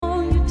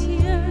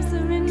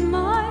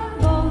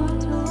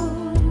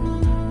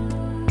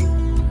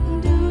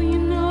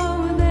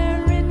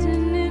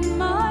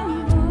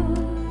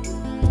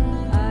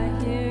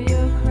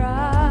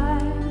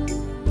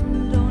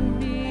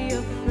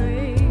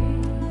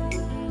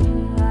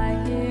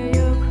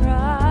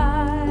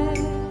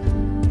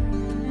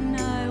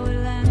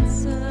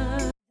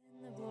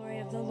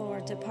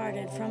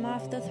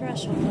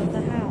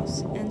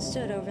and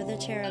stood over the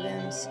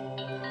cherubims.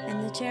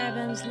 And the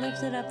cherubims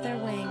lifted up their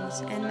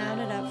wings and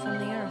mounted up from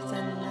the earth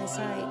in thy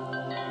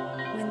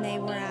sight. When they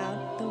were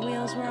out, the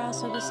wheels were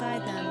also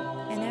beside them,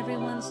 and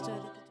everyone stood at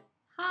the door.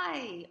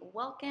 Hi,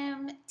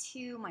 welcome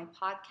to my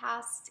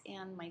podcast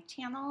and my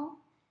channel.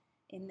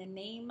 In the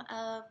name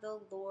of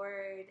the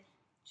Lord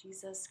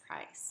Jesus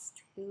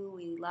Christ, who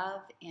we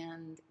love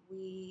and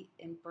we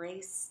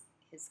embrace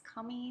his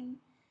coming.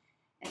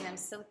 And I'm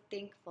so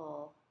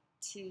thankful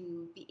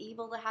to be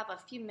able to have a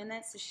few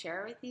minutes to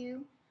share with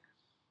you.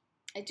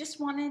 I just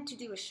wanted to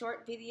do a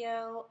short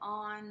video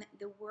on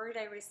the word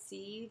I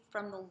received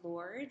from the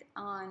Lord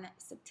on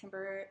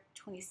September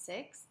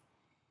 26th.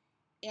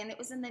 And it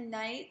was in the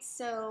night,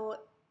 so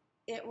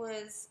it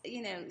was,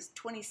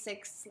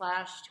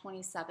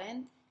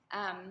 26/27.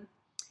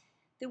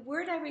 The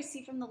word I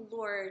received from the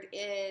Lord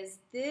is,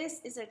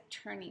 this is a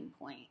turning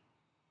point.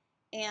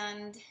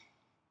 And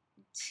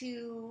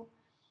to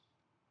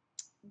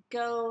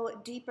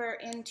go deeper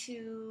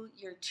into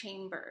your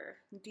chamber,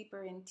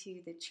 deeper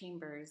into the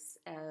chambers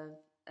of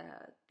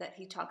that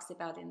he talks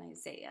about in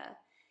Isaiah.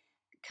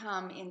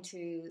 Come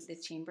into the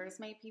chambers,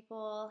 my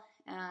people,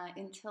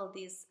 until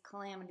these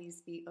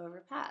calamities be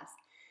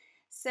overpassed.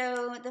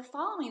 So the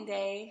following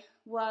day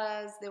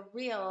was the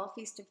real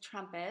Feast of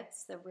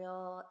Trumpets, the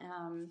real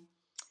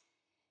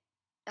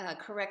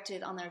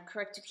corrected on their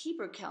corrected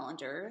Hebrew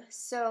calendar.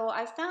 So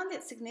I found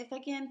it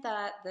significant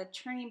that the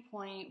turning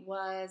point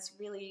was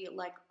really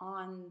like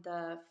on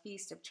the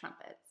Feast of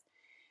Trumpets.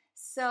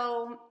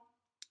 So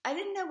I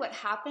didn't know what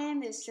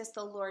happened. It's just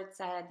the Lord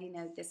said,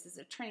 this is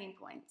a turning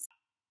point.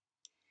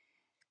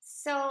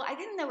 So I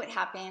didn't know what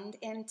happened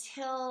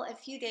until a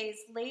few days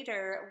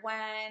later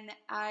when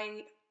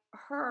I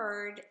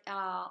heard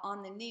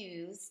on the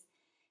news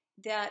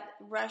that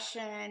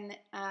Russian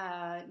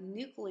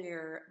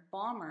nuclear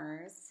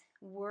bombers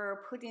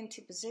were put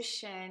into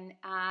position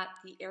at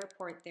the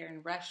airport there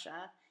in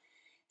Russia.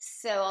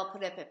 So I'll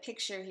put up a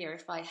picture here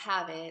if I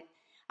have it.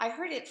 I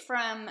heard it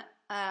from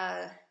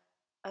a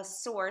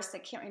source, I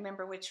can't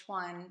remember which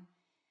one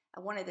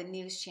of the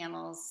news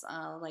channels,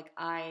 like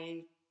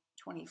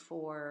I-24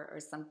 or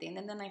something,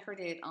 and then I heard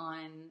it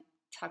on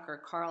Tucker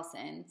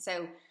Carlson.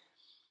 So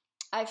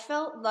I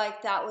felt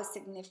like that was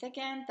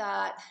significant,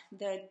 that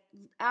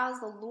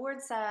as the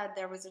Lord said,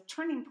 there was a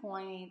turning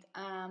point.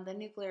 The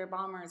nuclear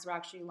bombers were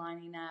actually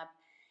lining up.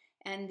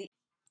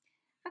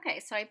 Okay,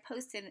 so I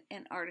posted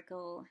an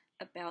article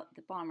about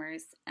the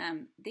bombers.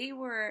 They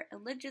were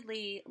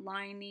allegedly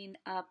lining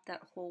up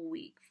that whole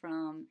week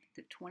from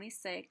the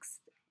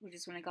 26th, which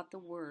is when I got the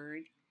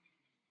word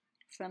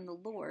from the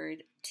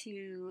Lord,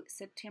 to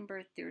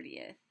September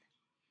 30th.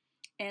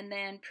 And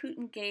then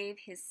Putin gave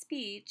his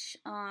speech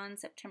on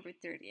September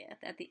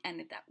 30th at the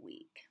end of that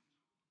week.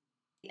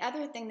 The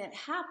other thing that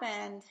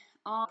happened,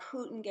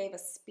 Putin gave a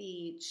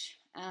speech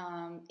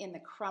in the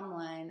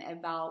Kremlin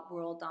about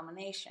world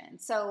domination.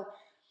 So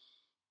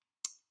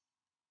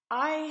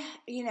my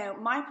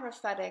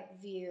prophetic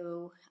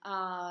view,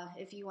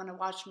 if you want to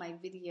watch my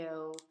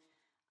video,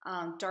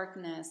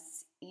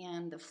 Darkness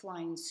and the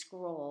Flying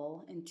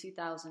Scroll in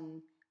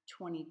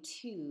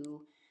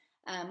 2022,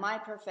 my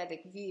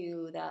prophetic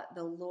view that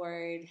the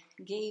Lord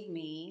gave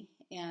me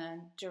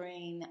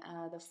during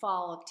the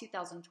fall of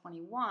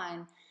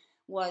 2021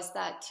 was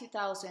that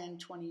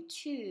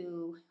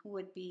 2022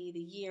 would be the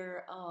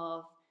year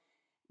of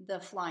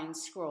the Flying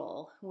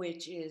Scroll,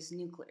 which is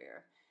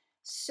nuclear.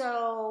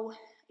 So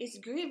it's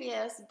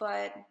grievous,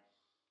 but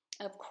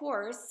of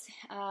course,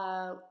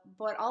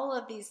 but all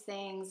of these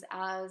things,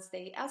 as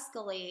they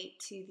escalate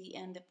to the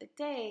end of the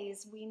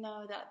days, we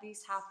know that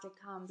these have to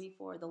come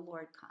before the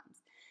Lord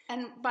comes.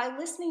 And by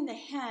listening to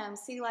him,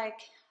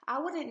 I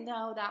wouldn't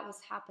know that was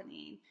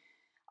happening.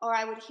 Or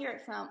I would hear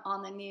it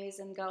on the news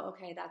and go,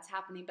 okay, that's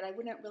happening. But I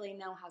wouldn't really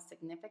know how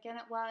significant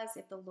it was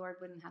if the Lord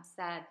wouldn't have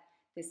said,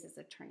 this is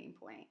a turning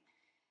point.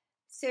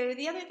 So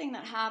the other thing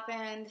that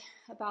happened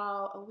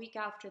about a week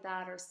after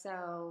that or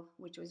so,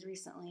 which was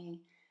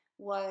recently,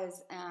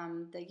 was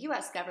the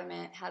U.S.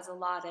 government has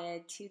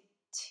allotted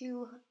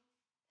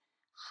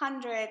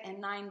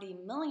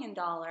 $290 million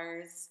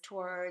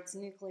towards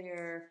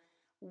nuclear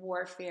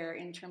warfare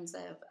in terms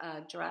of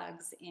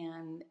drugs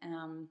and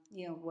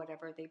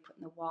whatever they put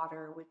in the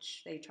water,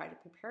 which they try to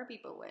prepare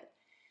people with.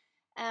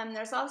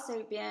 There's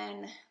also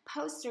been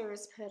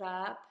posters put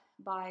up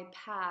by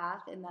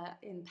PATH in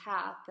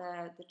PATH,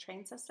 the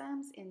train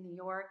systems in New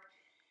York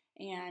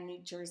and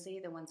New Jersey,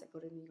 the ones that go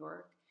to New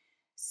York.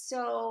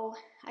 So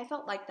I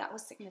felt like that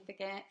was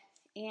significant,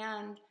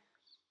 and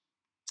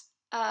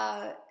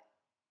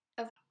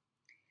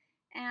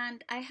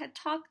I had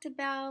talked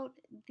about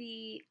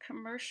the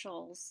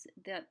commercials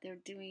that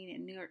they're doing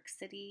in New York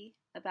City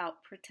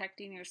about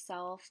protecting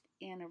yourself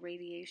in a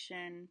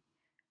radiation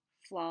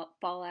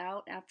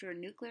fallout after a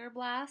nuclear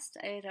blast.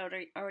 I had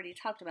already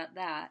talked about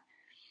that,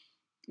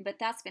 but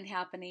that's been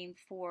happening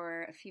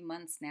for a few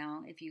months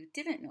now, if you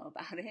didn't know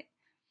about it.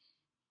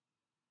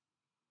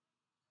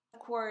 Of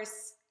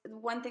course,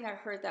 one thing I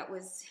heard that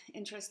was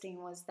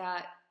interesting was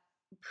that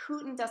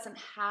Putin doesn't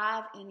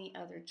have any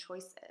other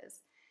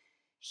choices.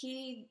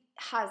 he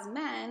has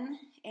men,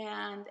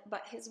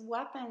 but his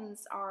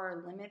weapons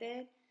are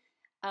limited.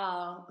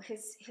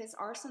 His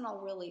arsenal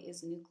really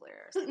is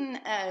nuclear. Putin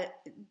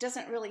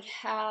doesn't really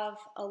have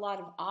a lot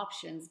of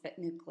options but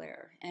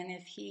nuclear. And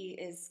if he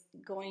is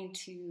going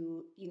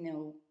to,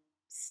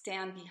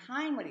 stand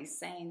behind what he's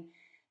saying,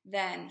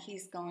 then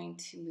he's going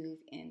to move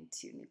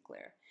into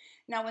nuclear.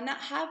 Now, when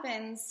that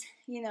happens,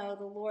 the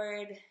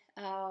Lord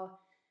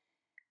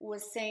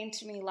was saying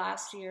to me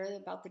last year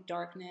about the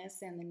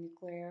darkness and the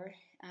nuclear,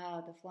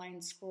 the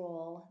flying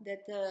scroll,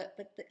 but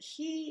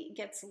he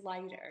gets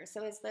lighter.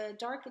 So as the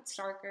dark gets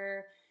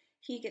darker,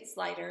 he gets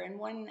lighter. And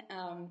one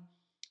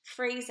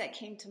phrase that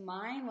came to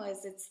mind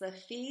was, it's the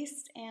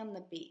feast and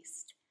the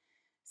beast.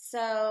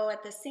 So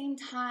at the same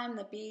time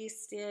the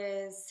beast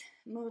is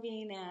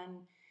moving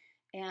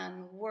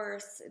and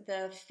worse,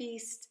 the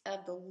feast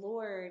of the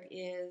Lord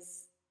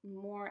is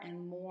more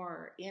and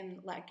more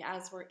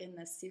as we're in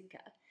the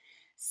Sukkah.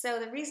 So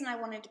the reason I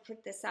wanted to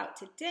put this out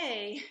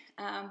today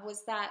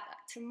was that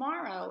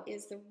tomorrow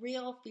is the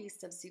real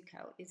Feast of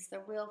Sukkot. It's the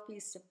real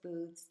Feast of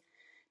Booths,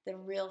 the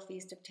real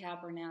Feast of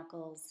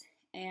Tabernacles,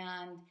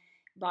 and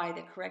by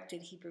the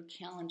corrected Hebrew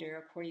calendar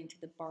according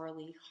to the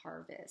barley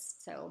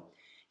harvest. So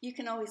you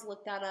can always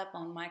look that up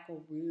on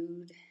Michael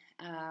Rood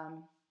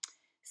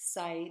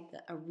site,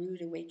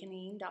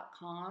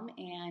 roodawakening.com,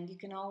 and you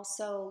can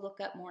also look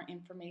up more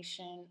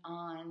information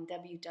on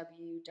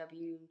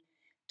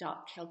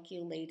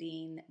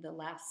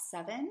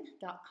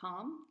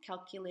www.calculatingthelast7.com,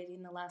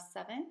 calculating the last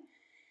 7.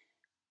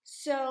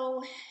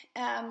 So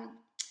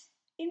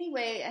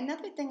anyway,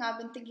 another thing I've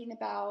been thinking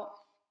about,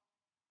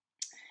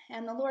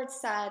 and the Lord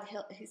said,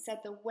 he said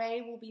the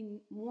way will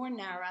be more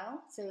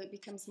narrow, so it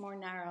becomes more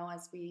narrow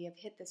as we have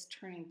hit this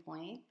turning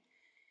point,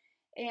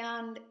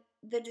 and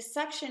the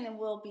deception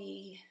will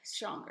be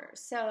stronger.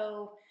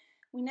 So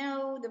we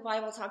know the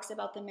Bible talks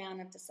about the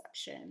man of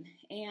deception,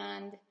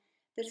 and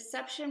the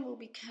deception will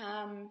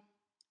become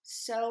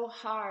so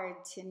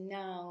hard to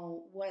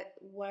know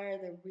where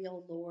the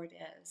real Lord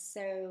is.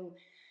 So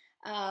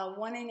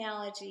one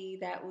analogy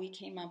that we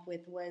came up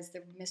with was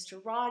the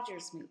Mr.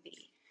 Rogers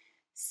movie.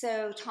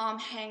 So Tom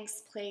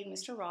Hanks played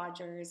Mr.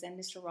 Rogers, and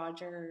Mr.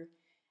 Rogers,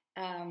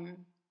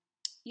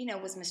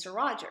 was Mr.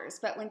 Rogers.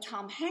 But when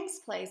Tom Hanks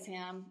plays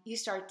him, you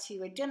start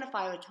to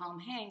identify with Tom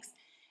Hanks,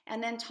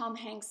 and then Tom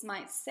Hanks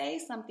might say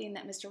something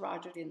that Mr.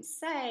 Rogers didn't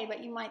say,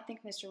 but you might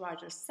think Mr.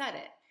 Rogers said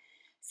it.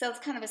 So it's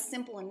kind of a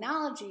simple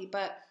analogy,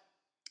 but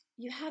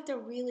you have to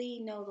really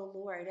know the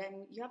Lord,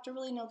 and you have to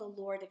really know the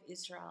Lord of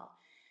Israel,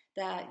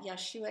 that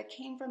Yeshua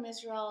came from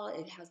Israel.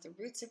 It has the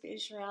roots of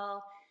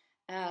Israel.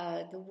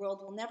 The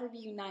world will never be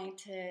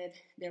united.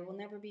 There will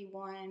never be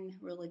one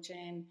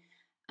religion,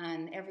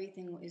 and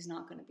everything is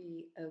not going to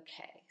be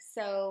okay.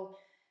 So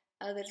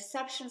the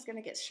deception is going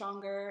to get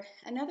stronger.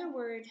 Another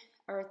word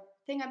or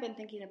thing I've been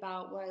thinking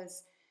about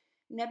was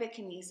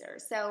Nebuchadnezzar.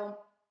 So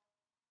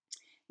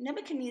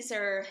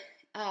Nebuchadnezzar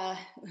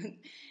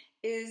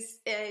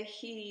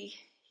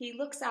he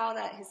looks out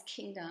at his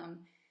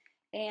kingdom,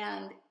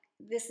 and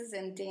this is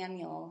in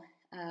Daniel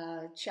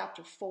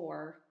chapter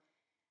 4,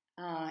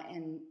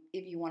 and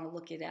if you want to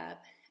look it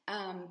up.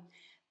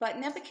 But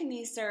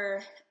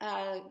Nebuchadnezzar,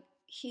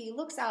 he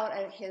looks out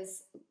at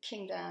his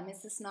kingdom.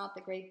 Is this not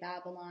the great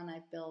Babylon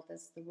I've built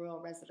as the royal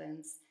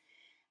residence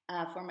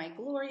for my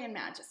glory and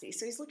majesty?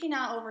 So he's looking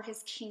out over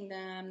his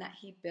kingdom that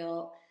he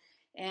built,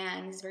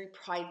 and he's very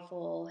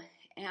prideful,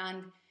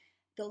 and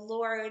the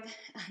Lord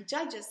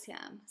judges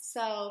him.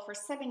 So for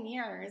 7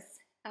 years,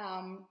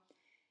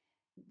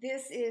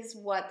 this is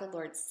what the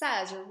Lord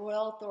says: your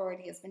royal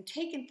authority has been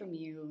taken from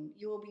you.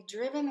 You will be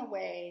driven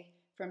away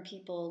from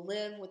people,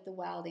 live with the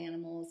wild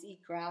animals,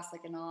 eat grass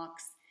like an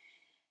ox.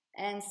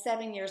 And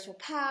 7 years will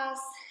pass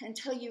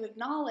until you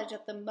acknowledge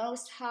that the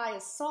Most High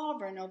is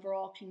sovereign over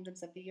all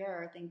kingdoms of the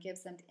earth and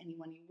gives them to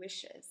anyone he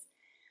wishes.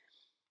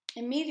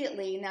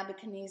 Immediately,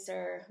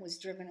 Nebuchadnezzar was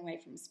driven away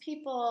from his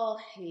people.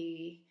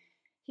 He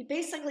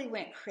basically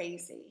went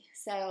crazy.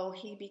 So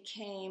he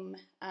became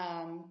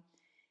a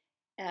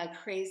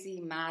crazy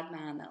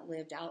madman that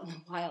lived out in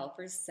the wild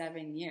for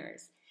 7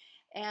 years.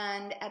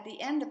 And at the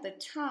end of the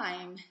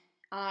time,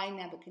 I,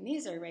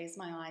 Nebuchadnezzar, raised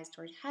my eyes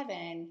toward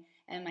heaven,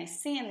 and my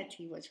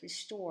sanity was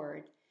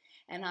restored.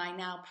 And I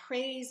now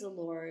praise the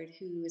Lord,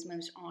 who is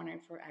most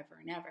honored forever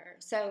and ever.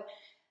 So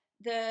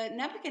the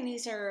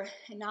Nebuchadnezzar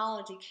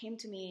analogy came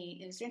to me.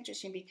 It was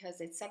interesting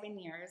because it's 7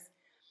 years,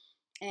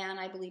 and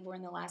I believe we're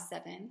in the last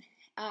 7.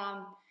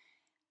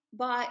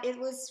 But it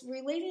was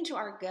relating to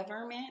our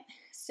government,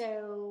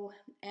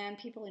 and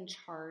people in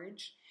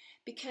charge,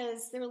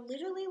 because they're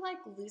literally like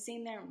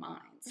losing their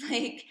minds.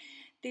 Like,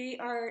 they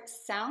are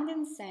sound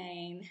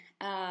insane.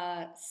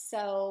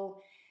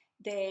 So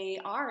they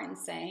are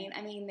insane.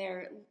 I mean,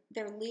 they're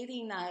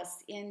leading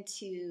us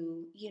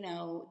into,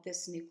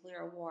 this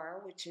nuclear war,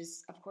 which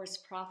is, of course,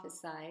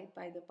 prophesied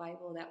by the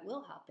Bible that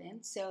will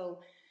happen.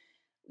 So,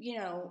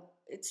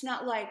 it's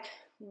not like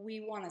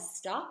we want to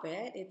stop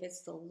it if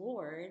it's the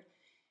Lord.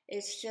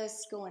 It's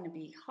just going to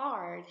be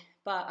hard.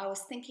 But I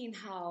was thinking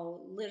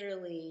how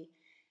literally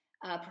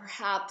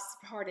perhaps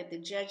part of the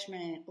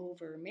judgment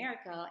over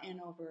America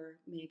and over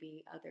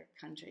maybe other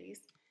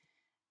countries.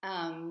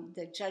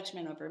 The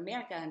judgment over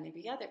America and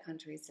maybe other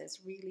countries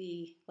is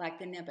really like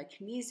the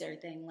Nebuchadnezzar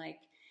thing, like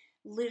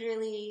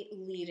literally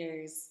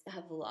leaders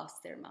have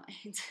lost their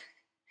minds.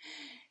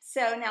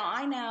 So now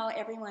I know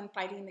everyone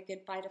fighting the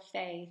good fight of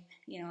faith.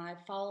 I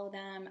follow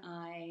them.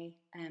 I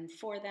am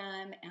for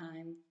them.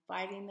 I'm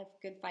fighting the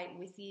good fight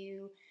with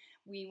you.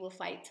 We will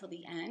fight till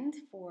the end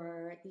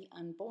for the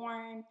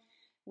unborn.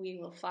 We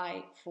will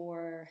fight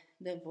for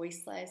the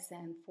voiceless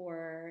and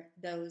for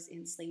those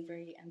in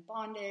slavery and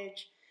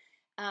bondage.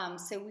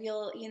 So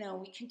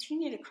we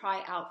continue to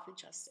cry out for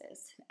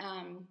justice. But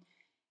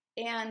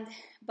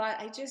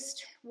I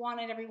just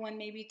wanted everyone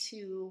maybe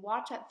to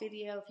watch that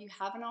video if you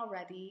haven't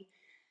already.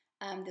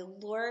 The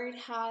Lord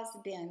has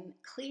been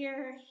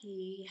clear.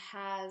 He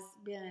has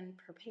been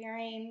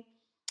preparing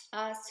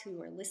us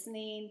who are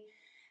listening.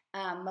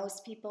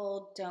 Most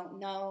people don't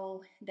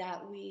know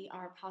that we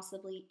are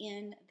possibly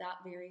in that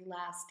very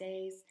last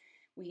days.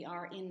 We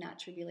are in that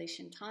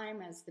tribulation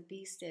time as the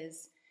beast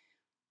is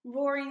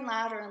roaring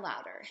louder and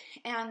louder.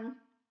 And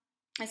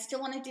I still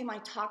want to do my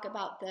talk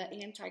about the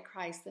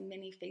Antichrist, the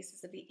many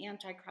faces of the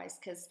Antichrist,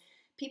 because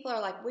people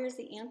are like, where's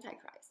the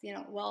Antichrist?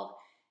 Well,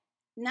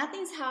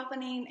 nothing's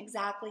happening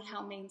exactly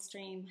how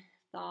mainstream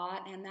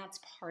thought, and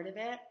that's part of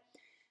it.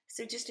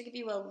 So just to give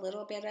you a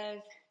little bit of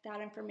that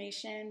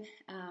information,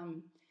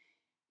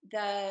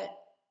 the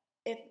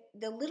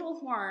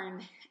little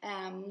horn,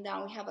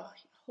 now we have a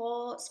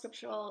whole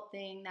scriptural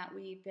thing that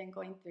we've been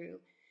going through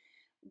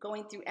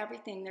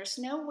everything. There's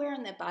nowhere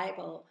in the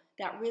Bible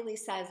that really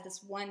says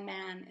this one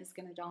man is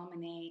going to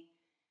dominate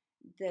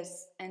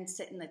this and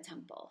sit in the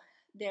temple.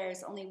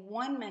 There's only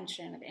one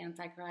mention of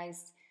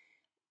Antichrist,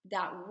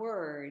 that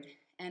word,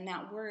 and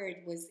that word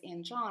was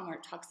in John where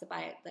it talks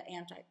about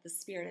the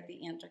spirit of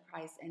the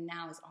Antichrist, and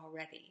now is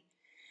already.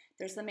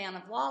 There's the man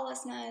of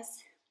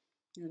lawlessness,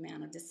 the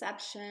man of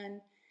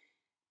deception.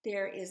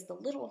 There is the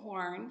little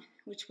horn,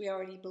 which we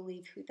already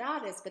believe who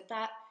that is, but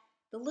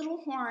the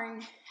little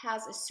horn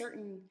has a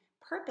certain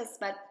purpose,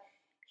 but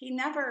he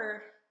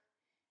never,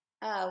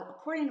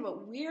 according to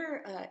what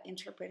we're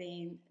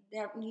interpreting,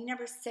 he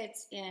never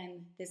sits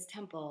in this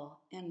temple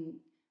and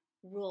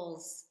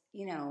rules,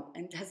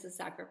 and does the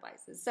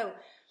sacrifices. So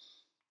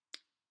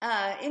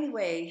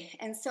anyway,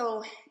 and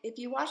so if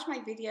you watch my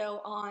video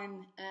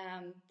on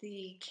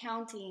the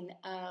counting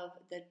of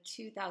the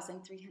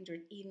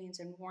 2,300 evenings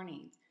and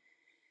mornings,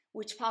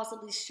 which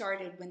possibly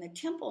started when the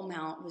Temple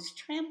Mount was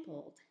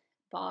trampled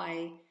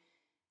by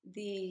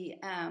the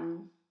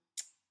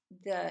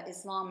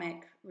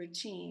Islamic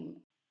regime.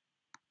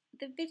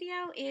 The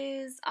video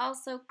is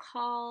also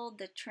called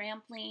The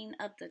Trampling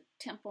of the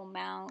Temple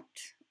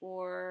Mount,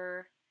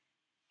 or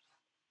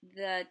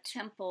The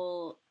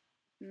Temple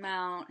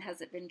Mount,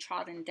 has it been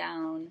trodden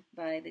down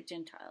by the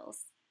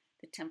Gentiles?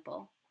 The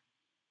temple.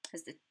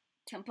 Has the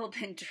temple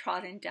been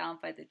trodden down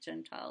by the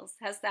Gentiles?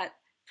 Has that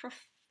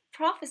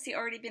prophecy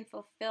already been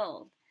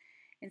fulfilled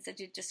in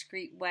such a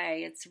discreet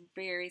way? It's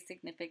very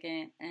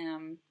significant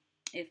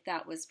if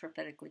that was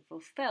prophetically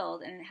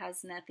fulfilled, and it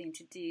has nothing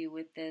to do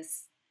with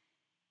this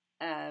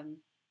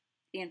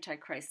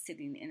Antichrist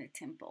sitting in a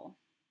temple.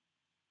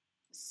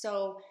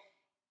 So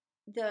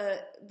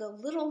the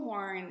little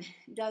horn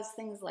does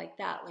things like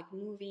that, like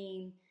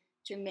moving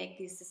to make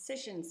these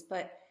decisions,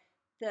 but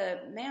the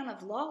man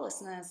of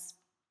lawlessness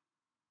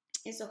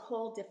is a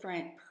whole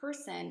different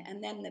person,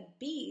 and then the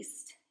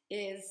beast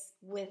is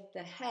with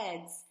the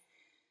heads,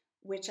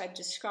 which I've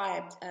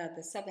described.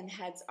 The 7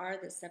 heads are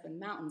the 7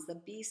 mountains. The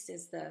beast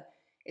is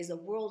a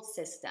world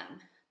system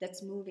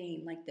that's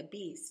moving like the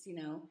beast,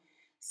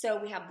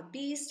 So we have the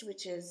beast,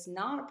 which is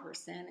not a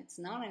person. It's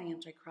not an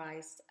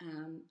antichrist.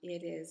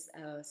 It is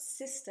a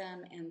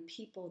system and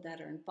people that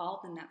are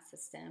involved in that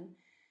system.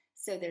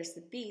 So there's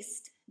the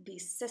beast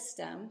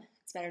system.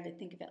 It's better to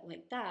think of it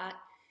like that.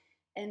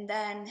 And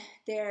then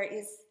there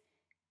is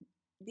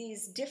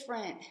these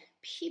different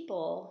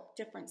people,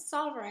 different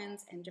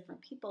sovereigns and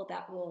different people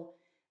that will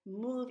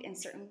move in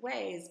certain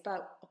ways.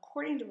 But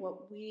according to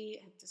what we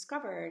have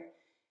discovered,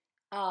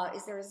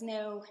 is there is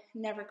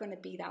never going to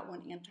be that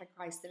one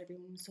Antichrist that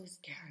everyone was so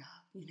scared of,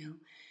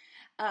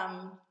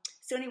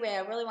 So anyway,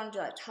 I really wanted to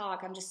do that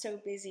talk. I'm just so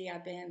busy.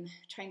 I've been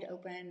trying to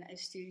open a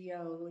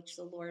studio, which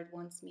the Lord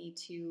wants me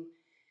to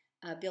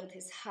build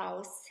his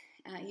house,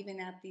 even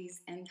at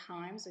these end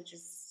times, which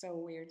is so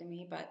weird to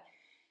me. But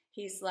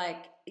he's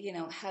like,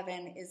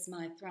 heaven is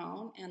my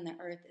throne and the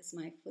earth is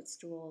my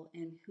footstool,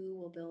 and who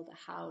will build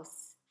a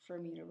house for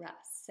me to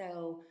rest?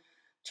 So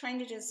trying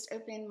to just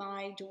open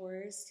my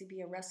doors to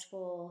be a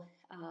restful,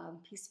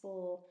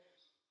 peaceful,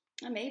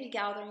 maybe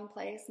gathering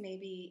place,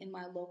 maybe in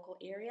my local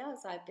area,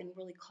 as I've been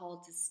really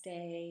called to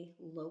stay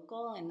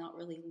local and not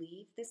really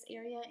leave this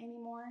area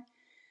anymore.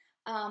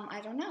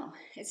 I don't know.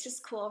 It's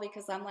just cool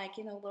because I'm like,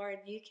 Lord,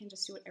 you can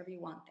just do whatever you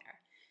want there.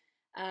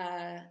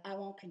 I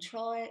won't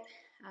control it.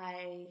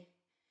 I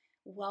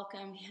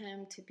welcome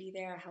him to be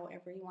there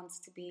however he wants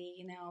to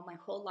be. My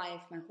whole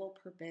life, my whole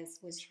purpose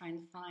was trying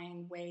to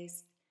find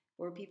ways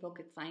where people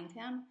could find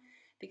him,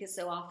 because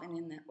so often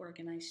in the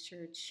organized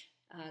church,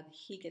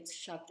 he gets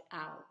shoved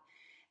out.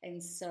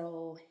 And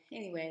so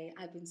anyway,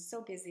 I've been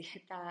so busy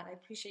at that. I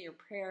appreciate your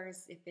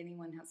prayers. If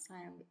anyone has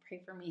time to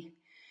pray for me.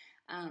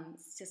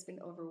 It's just been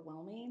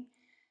overwhelming.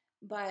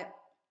 But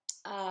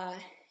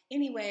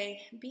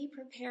anyway, be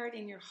prepared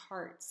in your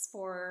hearts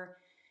for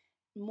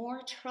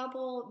more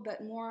trouble,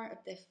 but more of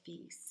the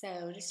feast.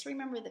 So just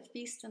remember the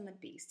feast and the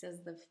beast.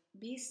 As the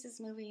beast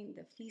is moving,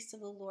 the feast of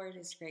the Lord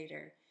is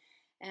greater.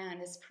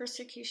 And as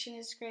persecution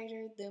is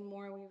greater, the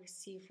more we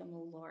receive from the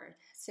Lord.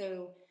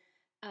 So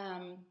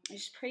I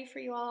just pray for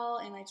you all,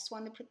 and I just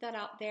wanted to put that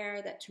out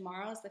there, that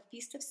tomorrow is the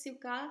Feast of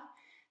Sukkot,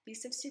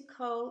 Feast of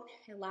Sukkot.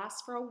 It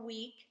lasts for a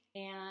week,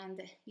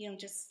 and,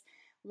 just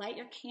light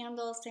your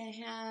candles to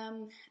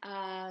him.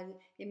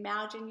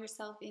 Imagine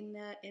yourself in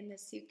the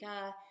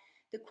Sukkah.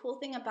 The cool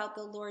thing about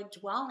the Lord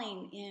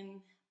dwelling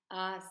in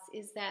us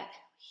is that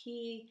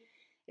he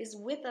is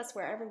with us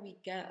wherever we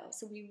go.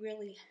 So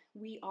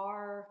we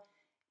are,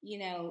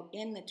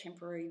 in the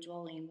temporary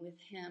dwelling with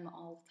him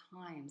all the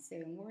time.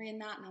 So we're in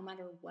that no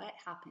matter what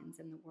happens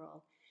in the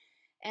world.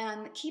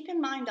 And keep in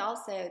mind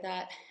also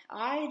that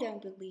I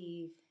don't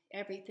believe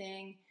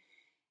everything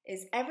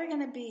is ever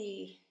going to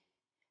be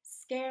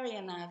scary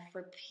enough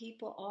for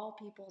all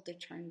people to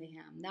turn to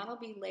him. That'll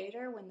be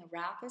later when the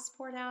wrath is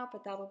poured out,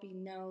 but that'll be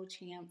no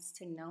chance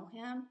to know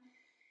him.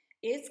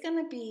 It's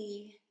going to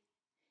be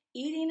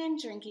eating and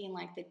drinking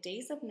like the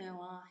days of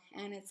Noah,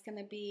 and it's going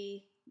to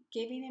be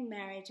giving in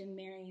marriage and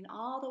marrying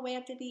all the way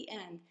up to the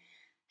end.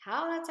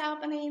 How that's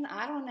happening,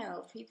 I don't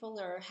know. People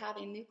are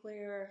having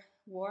nuclear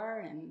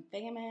war and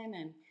famine,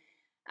 and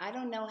I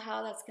don't know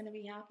how that's going to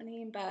be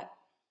happening, but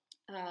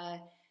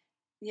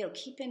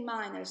keep in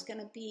mind there's going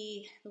to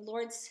be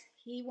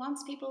he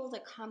wants people to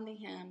come to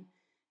him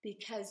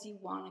because you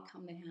want to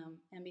come to him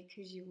and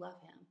because you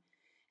love him.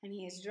 And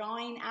he is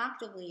drawing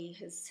actively,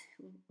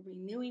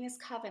 renewing his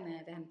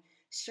covenant and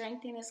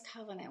strengthening his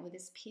covenant with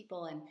his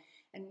people,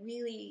 and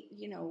really,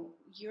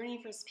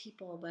 yearning for his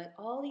people. But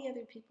all the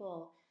other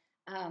people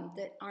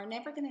that are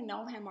never going to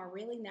know him are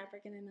really never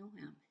going to know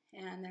him.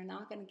 And they're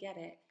not going to get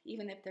it,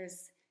 even if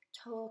there's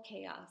total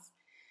chaos.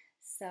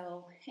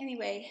 So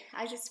anyway,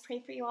 I just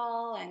pray for you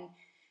all,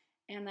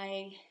 and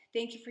I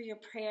thank you for your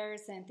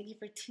prayers, and thank you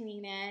for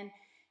tuning in.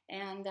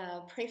 And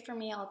pray for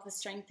me. I'll have the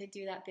strength to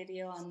do that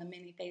video on the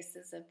many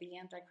faces of the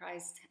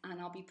Antichrist.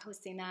 And I'll be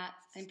posting that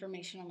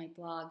information on my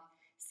blog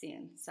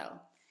soon. So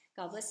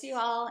God bless you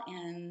all,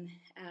 and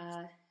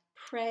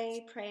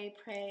pray.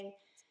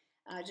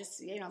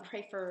 Just,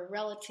 pray for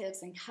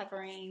relatives and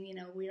covering.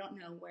 We don't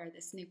know where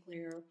this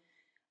nuclear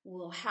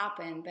will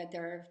happen, but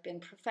there have been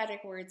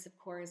prophetic words, of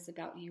course,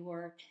 about New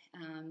York,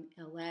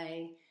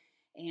 LA,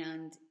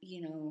 and,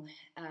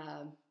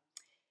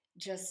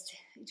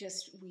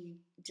 we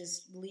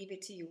just leave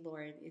it to you,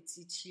 Lord.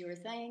 It's your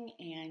thing,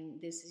 and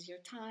this is your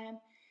time.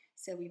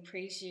 So we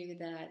praise you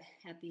that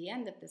at the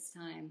end of this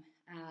time,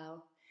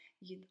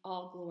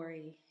 all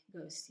glory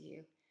goes to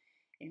you.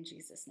 In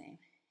Jesus' name,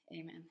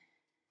 amen.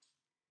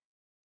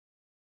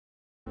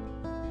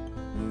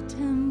 The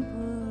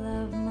temple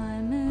of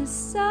my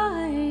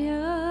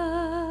Messiah,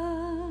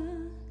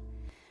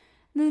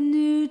 the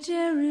New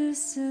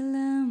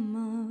Jerusalem.